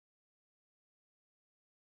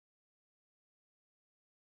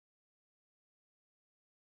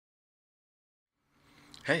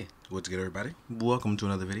Hey, what's good everybody? Welcome to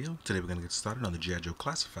another video. Today we're going to get started on the G.I. Joe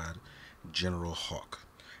Classified General Hawk.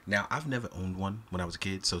 Now, I've never owned one when I was a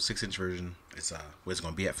kid, so 6-inch version is where it's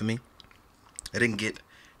going to be at for me. I didn't get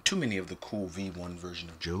too many of the cool V1 version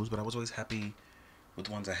of Joes, but I was always happy with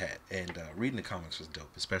the ones I had. And reading the comics was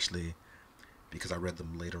dope, especially because I read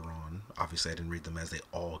them later on. Obviously, I didn't read them as they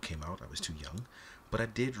all came out. I was too young. But I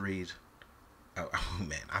did read. Oh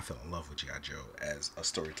man, I fell in love with G.I. Joe as a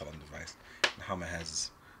storytelling device. And Hama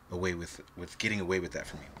has a way with getting away with that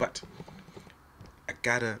for me. But I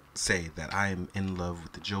gotta say that I am in love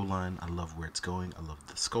with the Joe line. I love where it's going. I love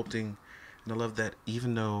the sculpting. And I love that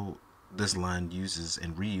even though this line uses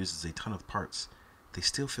and reuses a ton of parts, they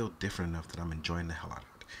still feel different enough that I'm enjoying the hell out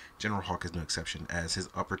of it. General Hawk is no exception, as his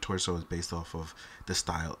upper torso is based off of the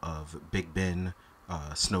style of Big Ben,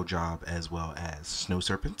 Snow Job, as well as Snow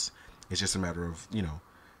Serpents. It's just a matter of,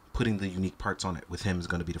 putting the unique parts on it. With him is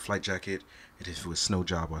going to be the flight jacket. If it was Snow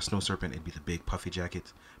Job or Snow Serpent, it'd be the big puffy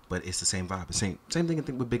jacket. But it's the same vibe. The same thing I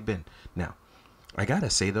think with Big Ben. Now, I gotta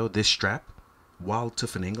say though, this strap, while to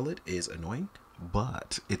finagle it, is annoying,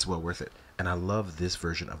 but it's well worth it. And I love this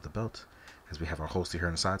version of the belt, as we have our holster here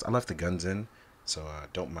on the sides. I left the guns in, so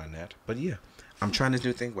don't mind that. But yeah, I'm trying this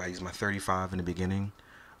new thing where I use my 35 in the beginning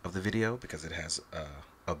of the video because it has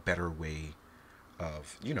a better way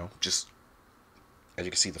of, just as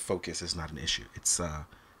you can see, the focus is not an issue.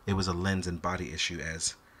 It was a lens and body issue,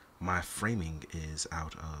 as my framing is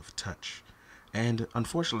out of touch. And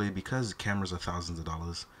unfortunately, because cameras are thousands of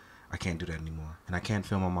dollars, I can't do that anymore. And I can't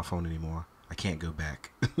film on my phone anymore. I can't go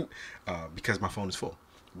back because my phone is full.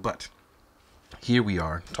 But here we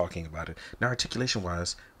are talking about it. Now, articulation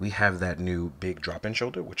wise, we have that new big drop in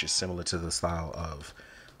shoulder, which is similar to the style of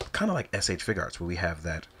kind of like SH Fig Arts, where we have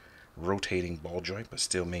that rotating ball joint, but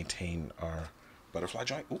still maintain our butterfly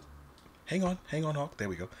joint. Ooh, hang on, Hawk. There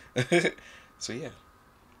we go. So yeah,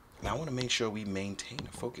 now I want to make sure we maintain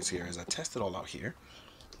a focus here as I test it all out here.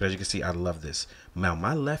 But as you can see, I love this. Now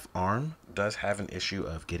my left arm does have an issue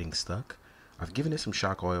of getting stuck. I've given it some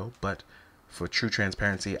shock oil, but for true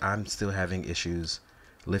transparency, I'm still having issues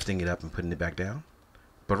lifting it up and putting it back down.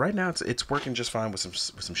 But right now it's working just fine with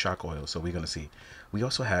some shock oil. So we're gonna see. We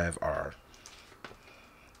also have our,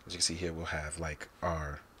 as you can see here, we'll have like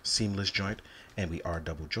our seamless joint, and we are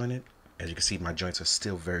double jointed. As you can see, my joints are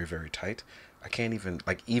still very, very tight. I can't even,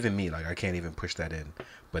 even me, I can't even push that in,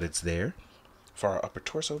 but it's there. For our upper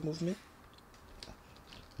torso movement,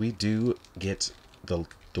 we do get the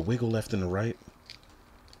wiggle left and the right.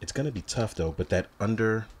 It's gonna be tough though, but that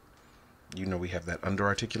under, we have that under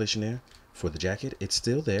articulation there for the jacket. It's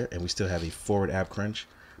still there, and we still have a forward ab crunch.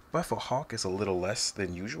 But for Hawk, it's a little less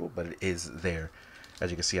than usual, but it is there. As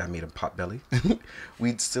you can see, I made a pot belly.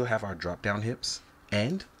 We'd still have our drop down hips,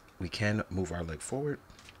 and we can move our leg forward.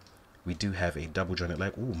 We do have a double jointed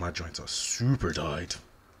leg. Ooh, my joints are super tight.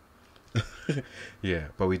 Yeah,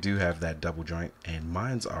 but we do have that double joint, and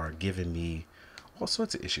mines are giving me all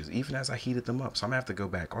sorts of issues, even as I heated them up. So I'm gonna have to go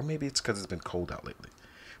back, or maybe it's because it's been cold out lately.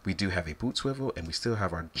 We do have a boot swivel, and we still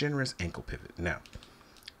have our generous ankle pivot. Now,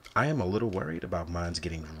 I am a little worried about mines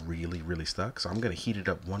getting really, really stuck, so I'm gonna heat it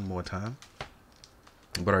up one more time.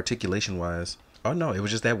 But articulation wise, oh no, it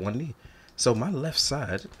was just that one knee. So my left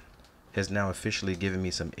side has now officially given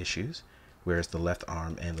me some issues, whereas the left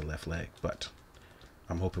arm and the left leg. But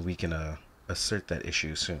I'm hoping we can assert that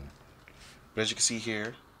issue soon. But as you can see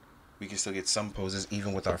here, we can still get some poses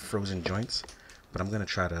even with our frozen joints. But I'm gonna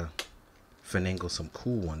try to finagle some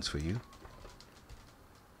cool ones for you.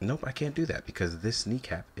 Nope, I can't do that because this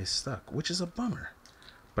kneecap is stuck, which is a bummer.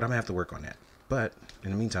 But I'm gonna have to work on that. But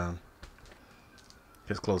in the meantime,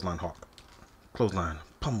 here's Clothesline Hawk. Clothesline,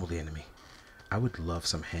 pummel the enemy. I would love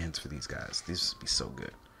some hands for these guys. These would be so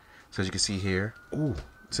good. So as you can see here, ooh,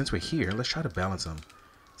 since we're here, let's try to balance them,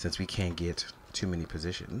 since we can't get too many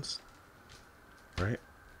positions, right?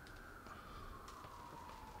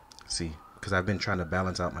 See, because I've been trying to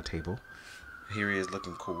balance out my table. Here he is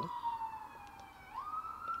looking cool.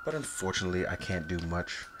 But unfortunately, I can't do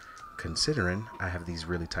much considering I have these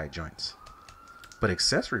really tight joints. But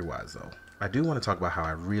accessory-wise, though, I do want to talk about how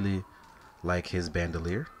I really like his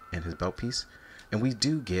bandolier and his belt piece. And we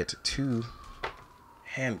do get 2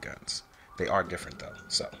 handguns. They are different, though.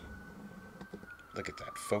 So, look at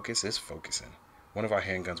that. Focus is focusing. One of our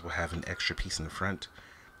handguns will have an extra piece in the front.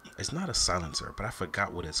 It's not a silencer, but I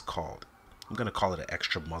forgot what it's called. I'm going to call it an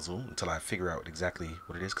extra muzzle until I figure out exactly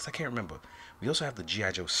what it is, because I can't remember. We also have the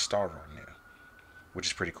G.I. Joe star on there, which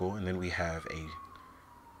is pretty cool. And then we have a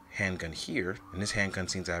handgun here, and this handgun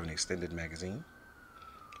seems to have an extended magazine,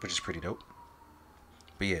 which is pretty dope.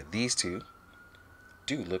 But yeah, these two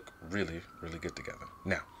do look really, really good together.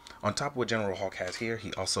 Now, On top of what General Hawk has here,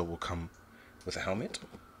 he also will come with a helmet.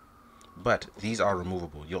 But these are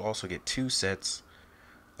removable. You'll also get 2 sets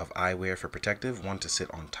of eyewear for protective. One to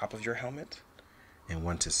sit on top of your helmet, and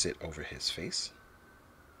one to sit over his face.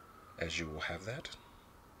 As you will have that.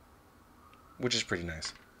 Which is pretty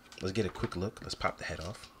nice. Let's get a quick look. Let's pop the head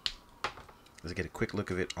off. Let's get a quick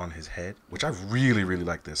look of it on his head. Which I really, really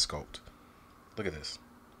like this sculpt. Look at this.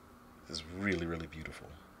 This is really, really beautiful.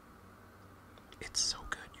 It's so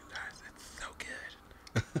good, you guys. It's so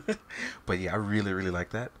good. But yeah, I really, really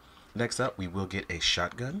like that. Next up, we will get a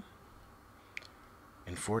shotgun.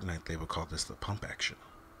 In Fortnite, they would call this the pump action.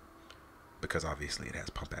 Because obviously it has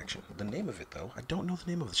pump action. The name of it, though, I don't know the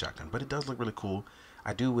name of the shotgun, but it does look really cool.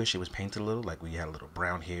 I do wish it was painted a little, like we had a little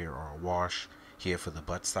brown here or a wash here for the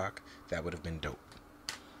buttstock. That would have been dope.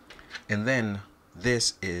 And then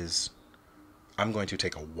this is, I'm going to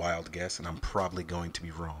take a wild guess, and I'm probably going to be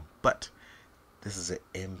wrong, but this is an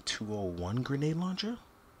M201 grenade launcher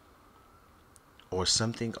or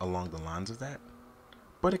something along the lines of that.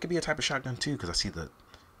 But it could be a type of shotgun too, because I see the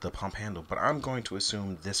pump handle. But I'm going to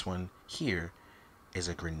assume this one here is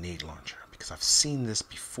a grenade launcher, because I've seen this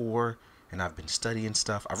before and I've been studying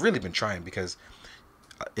stuff. I've really been trying because,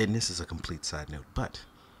 and this is a complete side note, but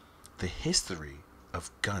the history of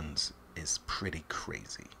guns is pretty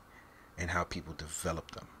crazy and how people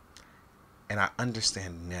develop them. And I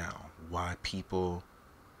understand now why people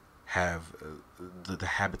have the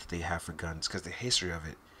habit that they have for guns, because the history of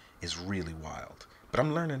it is really wild. But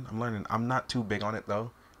I'm learning. I'm not too big on it,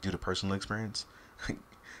 though, due to personal experience.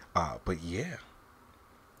 But yeah,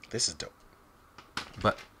 this is dope.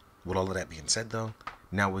 But with all of that being said, though,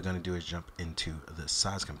 now what we're going to do is jump into the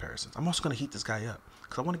size comparisons. I'm also going to heat this guy up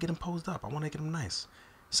because I want to get him posed up. I want to get him nice.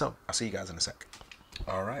 So I'll see you guys in a sec.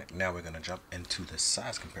 All right, now we're going to jump into the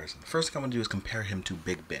size comparison. The first thing I'm going to do is compare him to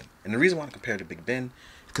Big Ben. And the reason I want to compare to Big Ben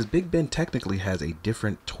is because Big Ben technically has a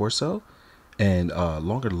different torso and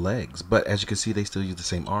longer legs. But as you can see, they still use the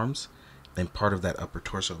same arms and part of that upper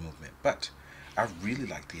torso movement. But I really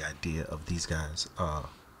like the idea of these guys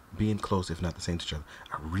being close, if not the same to each other.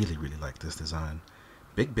 I really, really like this design.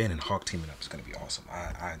 Big Ben and Hawk teaming up is going to be awesome.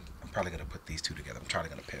 I'm probably going to put these two together. I'm probably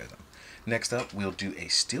going to pair them. Next up, we'll do a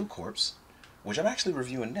Steel Corpse, which I'm actually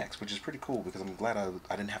reviewing next, which is pretty cool because I'm glad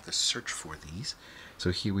I didn't have to search for these.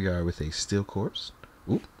 So here we are with a Steel Corpse.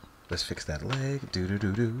 Oop, let's fix that leg.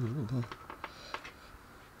 Do-do-do-do.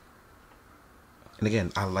 And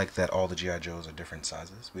again, I like that all the G.I. Joes are different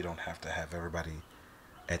sizes. We don't have to have everybody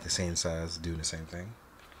at the same size doing the same thing.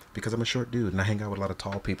 Because I'm a short dude and I hang out with a lot of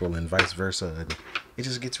tall people and vice versa. And it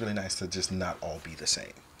just gets really nice to just not all be the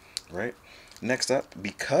same, right? Next up,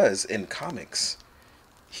 because in comics,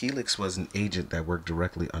 Helix was an agent that worked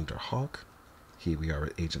directly under Hawk. Here we are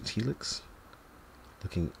with Agent Helix,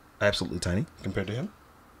 looking absolutely tiny compared to him.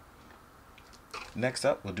 Next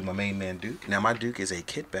up, we'll do my main man, Duke. Now, my Duke is a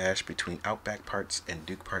kit bash between Outback parts and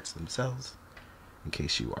Duke parts themselves, in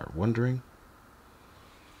case you are wondering.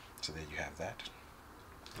 So there you have that.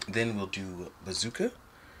 Then we'll do Bazooka,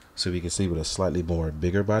 so we can see with a slightly more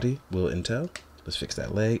bigger body will entail. Let's fix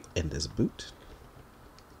that leg and this boot.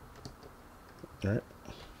 All right.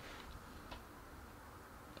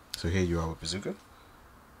 So here you are with Bazooka.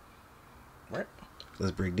 Right.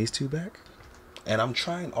 Let's bring these two back. And I'm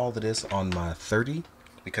trying all of this on my 30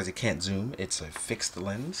 because it can't zoom. It's a fixed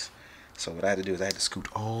lens. So what I had to do is I had to scoot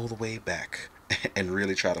all the way back and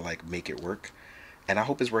really try to like make it work. And I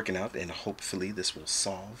hope it's working out, and hopefully this will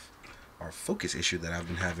solve our focus issue that I've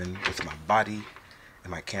been having with my body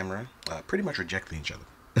and my camera pretty much rejecting each other.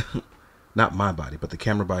 Not my body, but the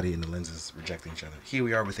camera body and the lenses rejecting each other. Here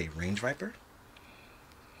we are with a Range Viper.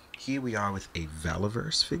 Here we are with a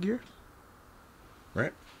Valaverse figure.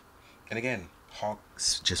 Right? And again, Hawk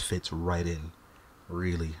just fits right in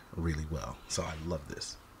really, really well. So I love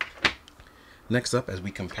this. Next up, as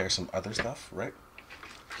we compare some other stuff, right?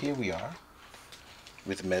 Here we are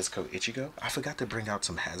with Mezco Ichigo. I forgot to bring out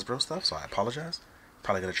some Hasbro stuff, so I apologize.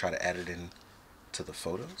 Probably going to try to add it in to the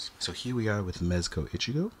photos. So here we are with Mezco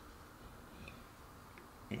Ichigo.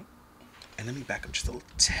 And let me back up just a little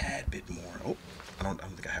tad bit more. Oh, I don't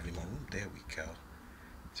think I have any more room. There we go.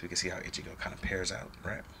 So we can see how Ichigo kind of pairs out,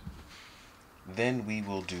 right? Then we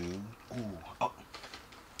will do,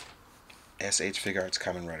 SH Figure Arts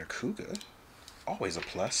Kamen Rider Kuga. Always a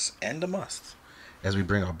plus and a must as we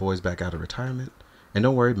bring our boys back out of retirement. And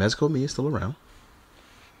don't worry, Mezco Me is still around.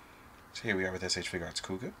 So here we are with SH Figure Arts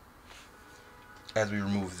Kuga. As we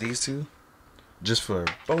remove these two, just for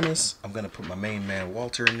bonus, I'm going to put my main man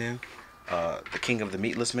Walter in there. The King of the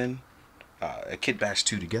Meatless Men. A Kid Bash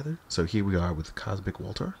 2 together. So here we are with Cosmic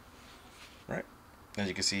Walter. Right? As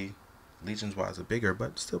you can see, Legions wise are bigger,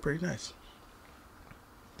 but still pretty nice.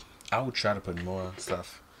 I would try to put more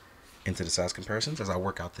stuff into the size comparisons as I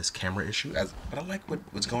work out this camera issue. But I like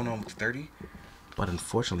what's going on with 30. But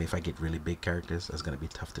unfortunately, if I get really big characters, that's going to be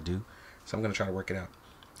tough to do. So I'm going to try to work it out.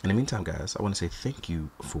 In the meantime, guys, I want to say thank you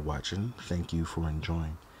for watching. Thank you for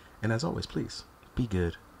enjoying. And as always, please, be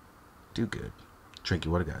good, do good, drink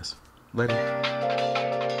your water, guys. Later.